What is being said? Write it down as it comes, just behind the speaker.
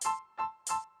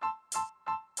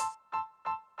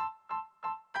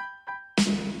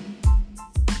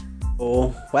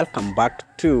Welcome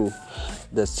back to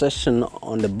the session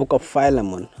on the book of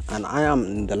Philemon, and I am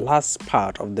in the last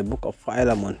part of the book of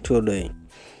Philemon today.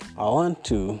 I want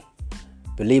to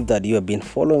believe that you have been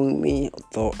following me,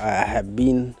 though I have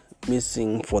been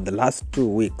missing for the last 2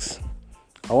 weeks.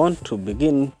 I want to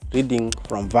begin reading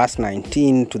from verse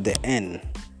 19 to the end.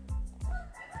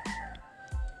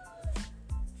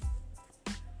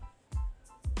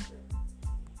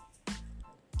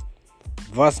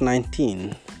 Verse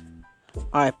 19.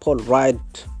 I, Paul,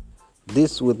 write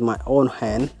this with my own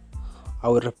hand. I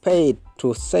will repay it,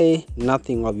 to say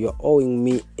nothing of your owing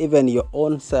me even your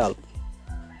own self.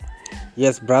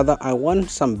 Yes, brother, I want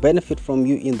some benefit from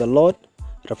you in the Lord.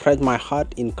 Refresh my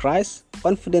heart in Christ.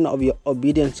 Confident of your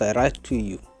obedience, I write to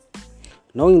you,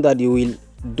 knowing that you will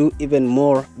do even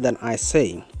more than I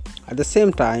say. At the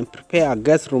same time, prepare a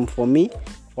guest room for me,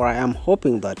 for I am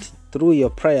hoping that through your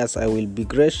prayers I will be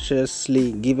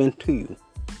graciously given to you.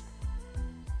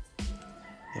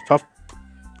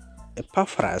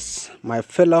 Epaphras, my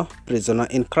fellow prisoner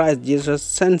in Christ Jesus,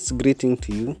 sends greeting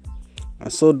to you,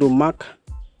 and so do Mark,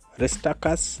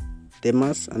 Aristarchus,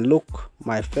 Demas, and Luke,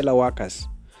 my fellow workers.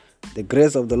 The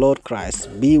grace of the Lord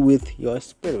Christ be with your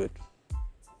spirit.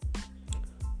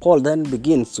 Paul then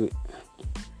begins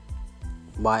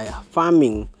by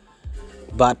affirming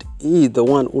that he is the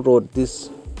one who wrote this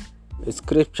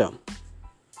scripture.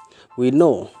 We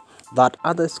know that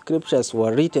other scriptures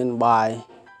were written by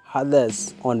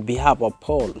others on behalf of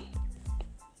Paul,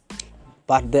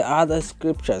 but there are other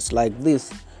scriptures like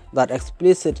this that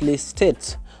explicitly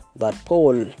states that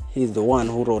Paul is the one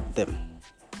who wrote them.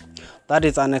 That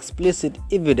is an explicit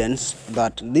evidence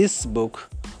that this book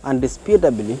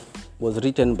indisputably was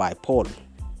written by Paul.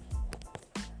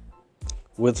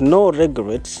 With no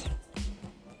regrets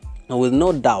and with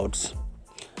no doubts,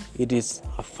 it is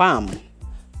affirmed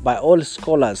by all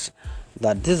scholars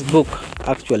that this book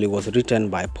actually was written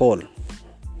by Paul.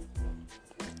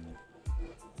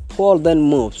 Paul then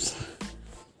moves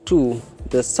to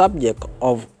the subject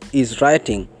of his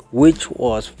writing, which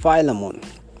was Philemon.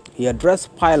 He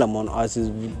addressed Philemon as his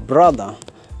brother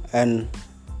and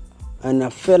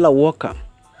a fellow worker.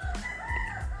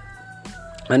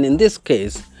 And in this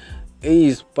case, he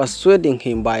is persuading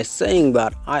him by saying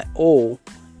that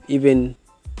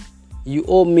you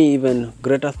owe me even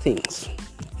greater things,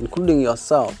 including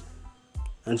yourself,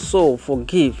 and so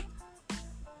forgive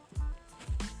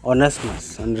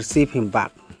Onesimus and receive him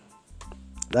back.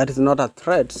 That is not a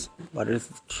threat, but it is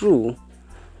true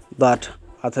that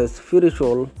as a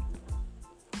spiritual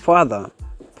father,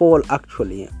 Paul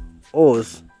actually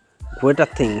owes greater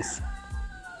things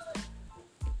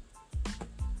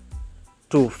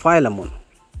to Philemon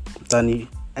than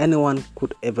anyone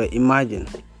could ever imagine.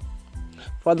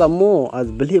 Furthermore,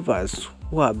 as believers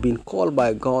who have been called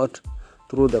by God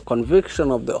through the conviction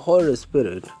of the Holy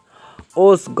Spirit,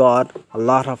 owes God a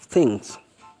lot of things.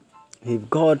 If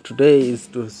God today is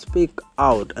to speak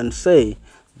out and say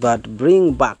that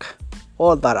bring back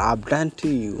all that I've done to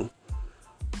you,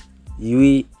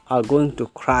 we are going to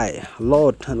cry,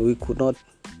 Lord, and we could not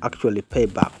actually pay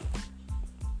back.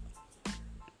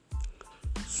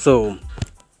 So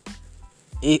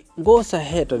it goes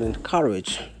ahead and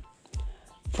encourage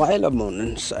Philemon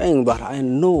in saying that I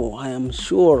am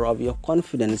sure of your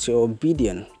confidence, your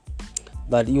obedience,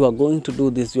 that you are going to do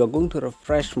this, you are going to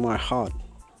refresh my heart.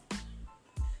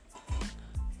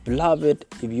 Beloved,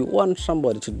 if you want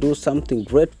somebody to do something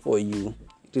great for you,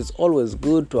 it is always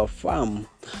good to affirm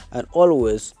and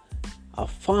always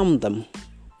affirm them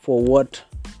for what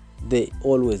they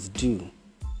always do.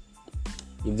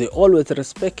 If they always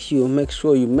respect you, make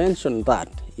sure you mention that.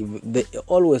 If they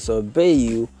always obey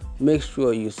you, make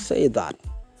sure you say that.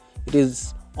 It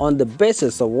is on the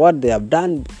basis of what they have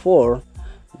done before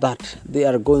that they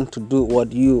are going to do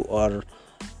what you are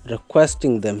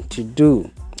requesting them to do.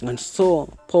 And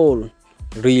so Paul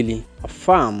really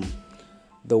affirmed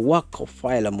the work of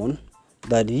Philemon,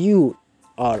 that you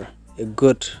are a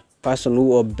good person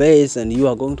who obeys and you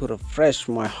are going to refresh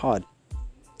my heart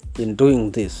in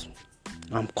doing this.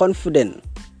 I'm confident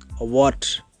of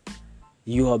what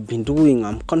you have been doing.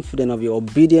 I'm confident of your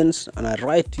obedience, and I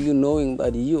write to you knowing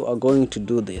that you are going to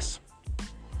do this.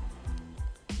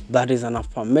 That is an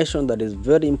affirmation that is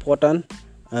very important,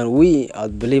 and we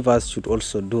as believers should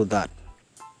also do that.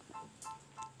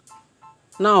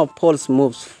 Now Paul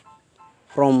moves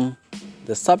from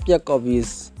the subject of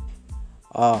his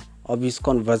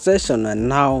conversation and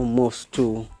now moves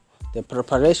to the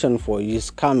preparation for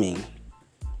his coming.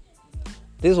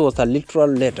 This was a literal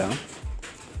letter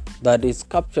that is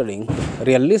capturing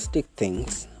realistic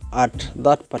things at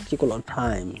that particular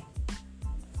time.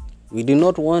 We do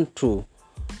not want to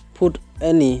put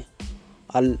any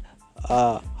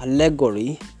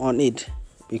allegory on it,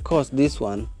 because this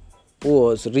one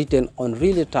was written on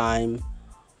real time,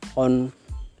 on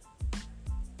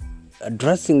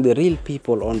addressing the real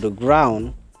people on the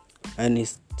ground, and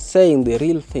is saying the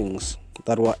real things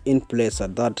that were in place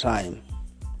at that time.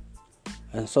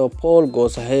 And so Paul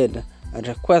goes ahead and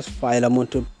requests Philemon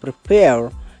to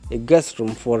prepare a guest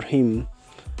room for him,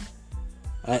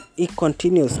 and he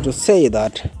continues to say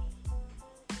that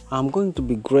I'm going to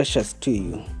be gracious to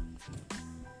you,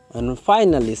 and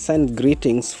finally send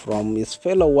greetings from his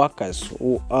fellow workers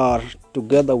who are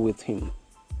together with him.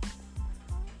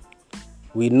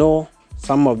 We know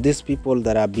some of these people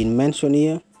that have been mentioned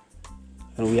here,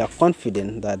 and we are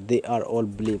confident that they are all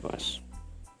believers.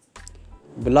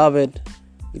 Beloved,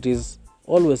 it is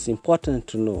always important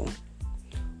to know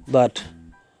that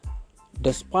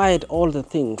despite all the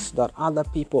things that other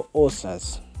people owe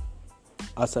us,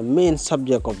 as a main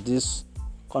subject of this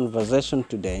conversation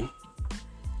today,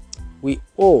 we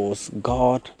owe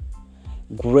God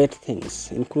great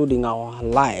things, including our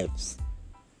lives,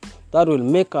 that will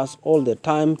make us all the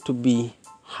time to be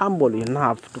humble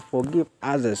enough to forgive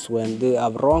others when they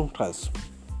have wronged us.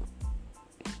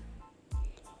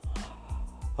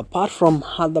 Apart from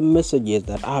other messages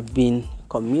that have been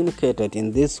communicated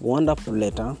in this wonderful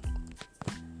letter,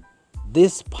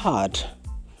 this part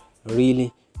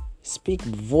really speaks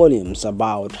volumes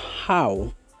about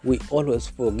how we always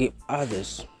forgive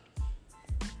others.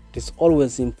 It is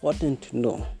always important to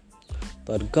know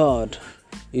that God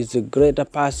is a greater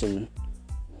person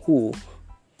who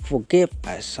forgave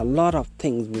us a lot of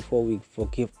things before we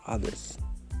forgive others.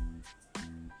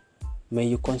 May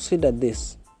you consider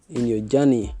this in your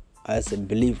journey as a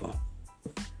believer.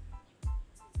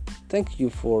 Thank you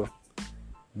for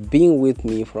being with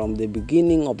me from the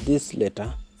beginning of this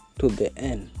letter to the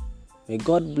end. May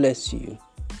God bless you,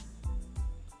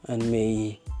 and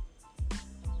may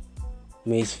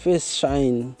His face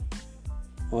shine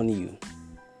on you.